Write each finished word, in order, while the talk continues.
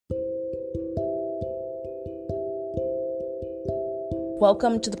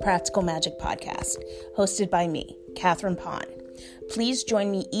Welcome to the Practical Magic Podcast, hosted by me, Catherine Pond. Please join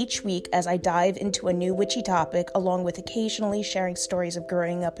me each week as I dive into a new witchy topic, along with occasionally sharing stories of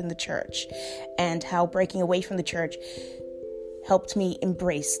growing up in the church and how breaking away from the church helped me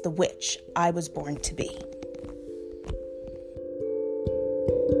embrace the witch I was born to be.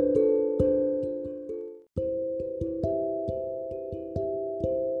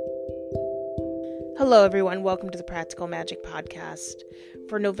 Hello, everyone. Welcome to the Practical Magic Podcast.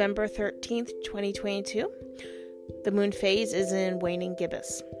 For November 13th, 2022, the moon phase is in waning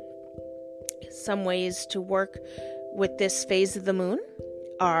gibbous. Some ways to work with this phase of the moon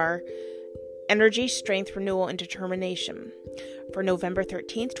are energy, strength, renewal, and determination. For November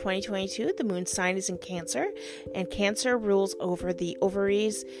 13th, 2022, the moon sign is in Cancer, and Cancer rules over the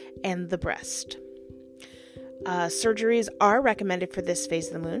ovaries and the breast. Surgeries are recommended for this phase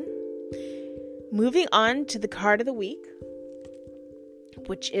of the moon. Moving on to the card of the week,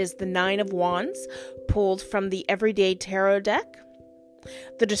 which is the Nine of Wands, pulled from the Everyday Tarot deck.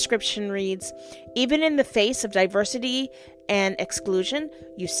 The description reads, "Even in the face of diversity and exclusion,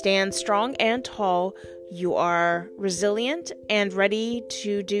 you stand strong and tall. You are resilient and ready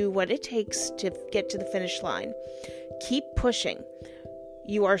to do what it takes to get to the finish line. Keep pushing.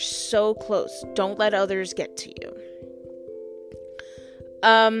 You are so close. Don't let others get to you."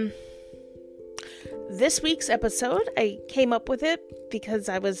 This week's episode, I came up with it because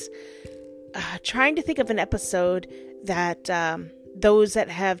I was trying to think of an episode that those that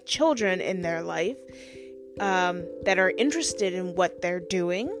have children in their life that are interested in what they're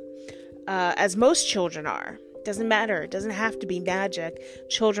doing, as most children are. Doesn't matter. It doesn't have to be magic.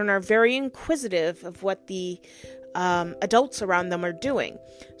 Children are very inquisitive of what the adults around them are doing.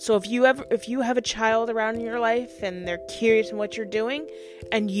 So if you have a child around in your life and they're curious in what you're doing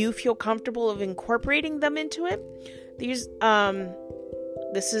and you feel comfortable of incorporating them into it, this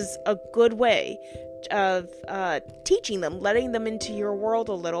is a good way of teaching them, letting them into your world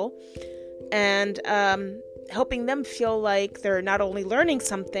a little, and helping them feel like they're not only learning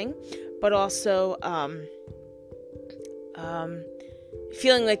something, but also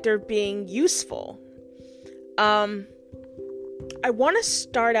feeling like they're being useful. I want to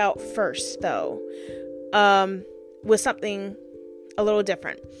start out first, though, with something a little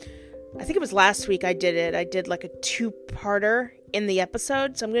different. I think it was last week I did it. I did like a two-parter in the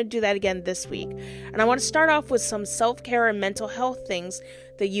episode, so I'm going to do that again this week. And I want to start off with some self-care and mental health things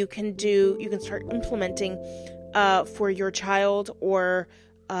that you can do, you can start implementing for your child or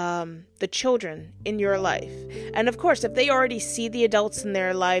the children in your life. And of course, if they already see the adults in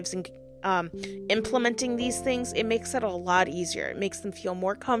their lives and implementing these things, it makes it a lot easier. It makes them feel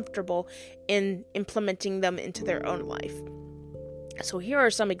more comfortable in implementing them into their own life. So here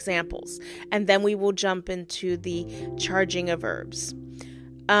are some examples, and then we will jump into the charging of herbs.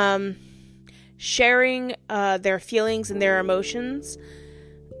 Sharing their feelings and their emotions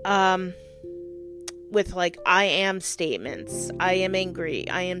with like I am statements. I am angry,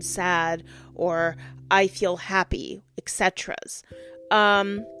 I am sad, or I feel happy, etc.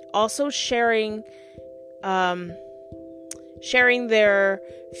 Also sharing their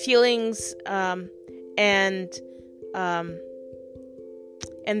feelings and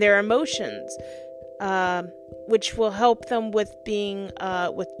their emotions, which will help them with being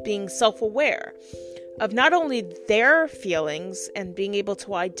self-aware of not only their feelings and being able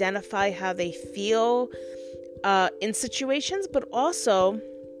to identify how they feel in situations, but also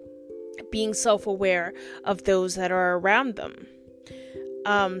being self-aware of those that are around them.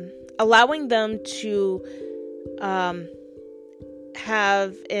 Allowing them to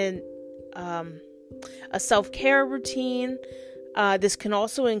have a self-care routine. This can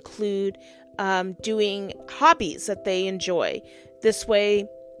also include doing hobbies that they enjoy. This way,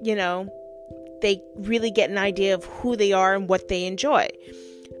 they really get an idea of who they are and what they enjoy.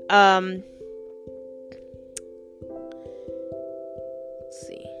 Let's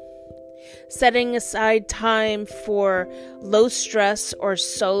see. Setting aside time for low stress or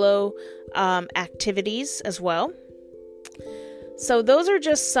solo activities as well. So those are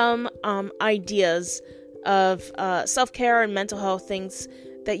just some ideas of self-care and mental health things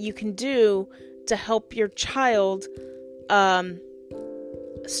that you can do to help your child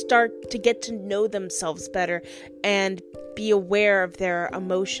start to get to know themselves better and be aware of their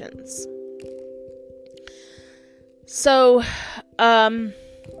emotions. So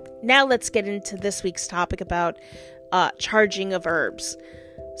now let's get into this week's topic about charging of herbs.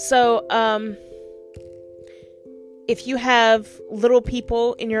 So if you have little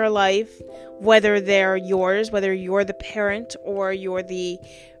people in your life, whether they're yours, whether you're the parent or you're the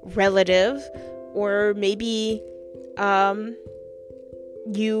relative, or maybe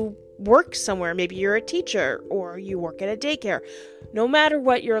you work somewhere. Maybe you're a teacher or you work at a daycare. No matter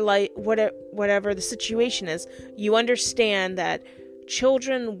what your life, whatever the situation is, you understand that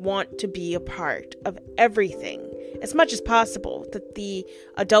children want to be a part of everything as much as possible that the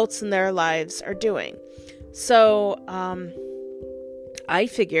adults in their lives are doing. So I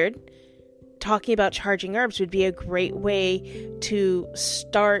figured talking about charging herbs would be a great way to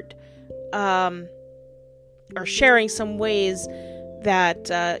start or sharing some ways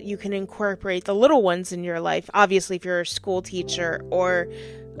that you can incorporate the little ones in your life. Obviously, if you're a school teacher or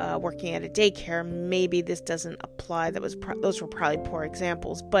working at a daycare, maybe this doesn't apply. Those were probably poor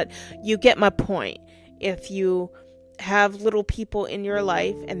examples, but you get my point. If you have little people in your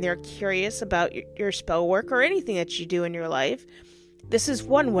life and they're curious about your spell work or anything that you do in your life, this is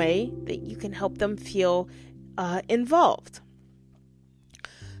one way that you can help them feel involved.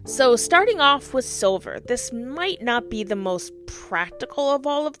 So starting off with silver, this might not be the most practical of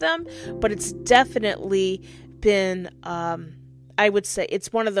all of them, but it's definitely been, I would say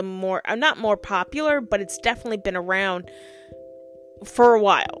it's one of the more, not more popular, but it's definitely been around for a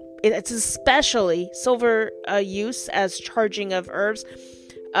while. It's especially silver use as charging of herbs,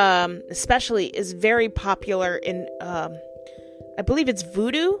 especially is very popular in, I believe it's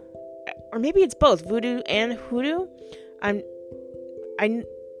voodoo, or maybe it's both voodoo and hoodoo. I'm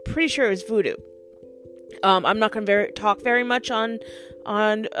pretty sure it was voodoo. I'm not going to talk very much on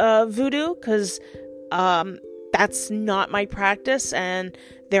voodoo because that's not my practice, and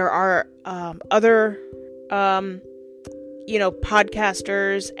there are other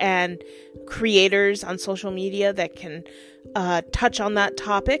podcasters and creators on social media that can touch on that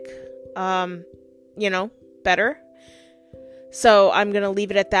topic better. So I'm going to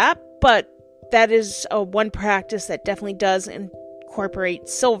leave it at that, but that is one practice that definitely does incorporate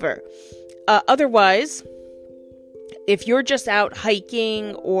silver. Otherwise, if you're just out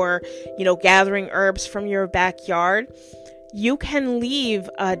hiking or, gathering herbs from your backyard, you can leave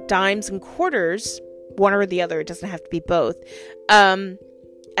dimes and quarters, one or the other, it doesn't have to be both,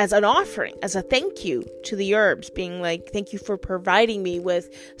 as an offering, as a thank you to the herbs, being like, thank you for providing me with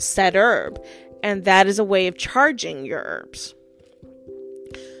said herb. And that is a way of charging your herbs.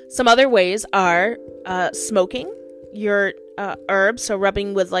 Some other ways are smoking your herbs, so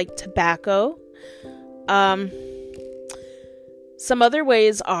rubbing with like tobacco. Some other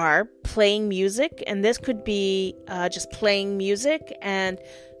ways are playing music, and this could be just playing music and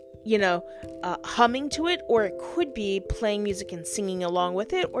humming to it, or it could be playing music and singing along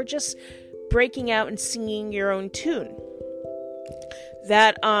with it, or just breaking out and singing your own tune.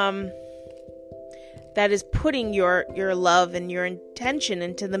 That is putting your love and your intention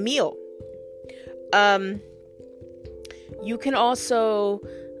into the meal. You can also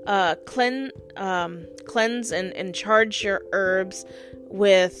cleanse and charge your herbs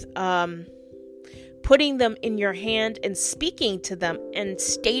with putting them in your hand and speaking to them and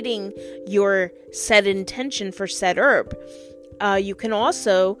stating your said intention for said herb. You can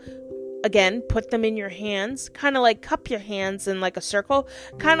also, again, put them in your hands, kind of like cup your hands in like a circle,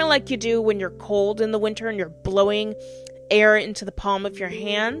 kind of like you do when you're cold in the winter and you're blowing air into the palm of your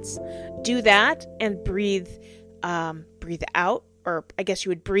hands. Do that and breathe out, or I guess you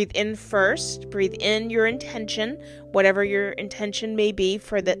would breathe in first. Breathe in your intention, whatever your intention may be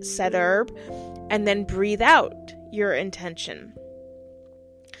for that said herb, and then breathe out your intention.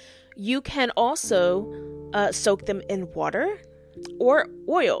 You can also soak them in water or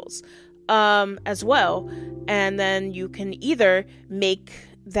oils as well, and then you can either make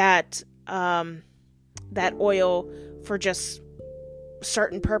that oil for just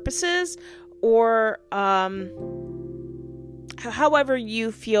certain purposes, or however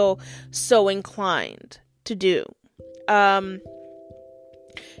you feel so inclined to do.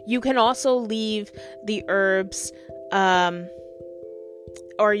 You can also leave the herbs,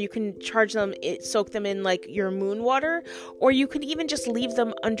 or you can charge them, soak them in like your moon water, or you can even just leave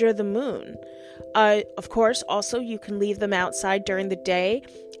them under the moon. Of course, also you can leave them outside during the day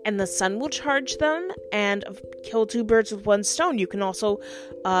and the sun will charge them and kill two birds with one stone. You can also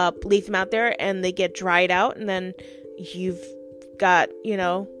leave them out there and they get dried out, and then you've got,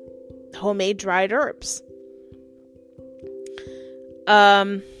 homemade dried herbs.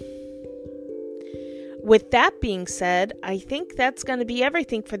 With that being said, I think that's going to be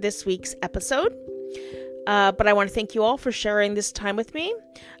everything for this week's episode. But I want to thank you all for sharing this time with me.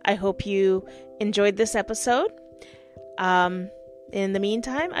 I hope you enjoyed this episode. In the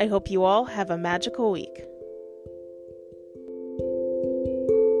meantime, I hope you all have a magical week.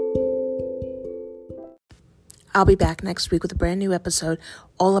 I'll be back next week with a brand new episode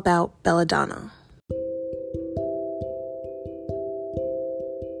all about belladonna.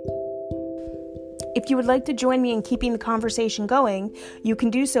 If you would like to join me in keeping the conversation going, you can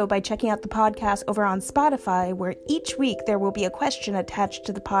do so by checking out the podcast over on Spotify, where each week there will be a question attached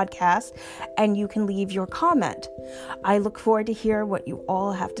to the podcast, and you can leave your comment. I look forward to hear what you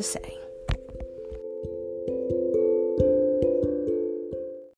all have to say.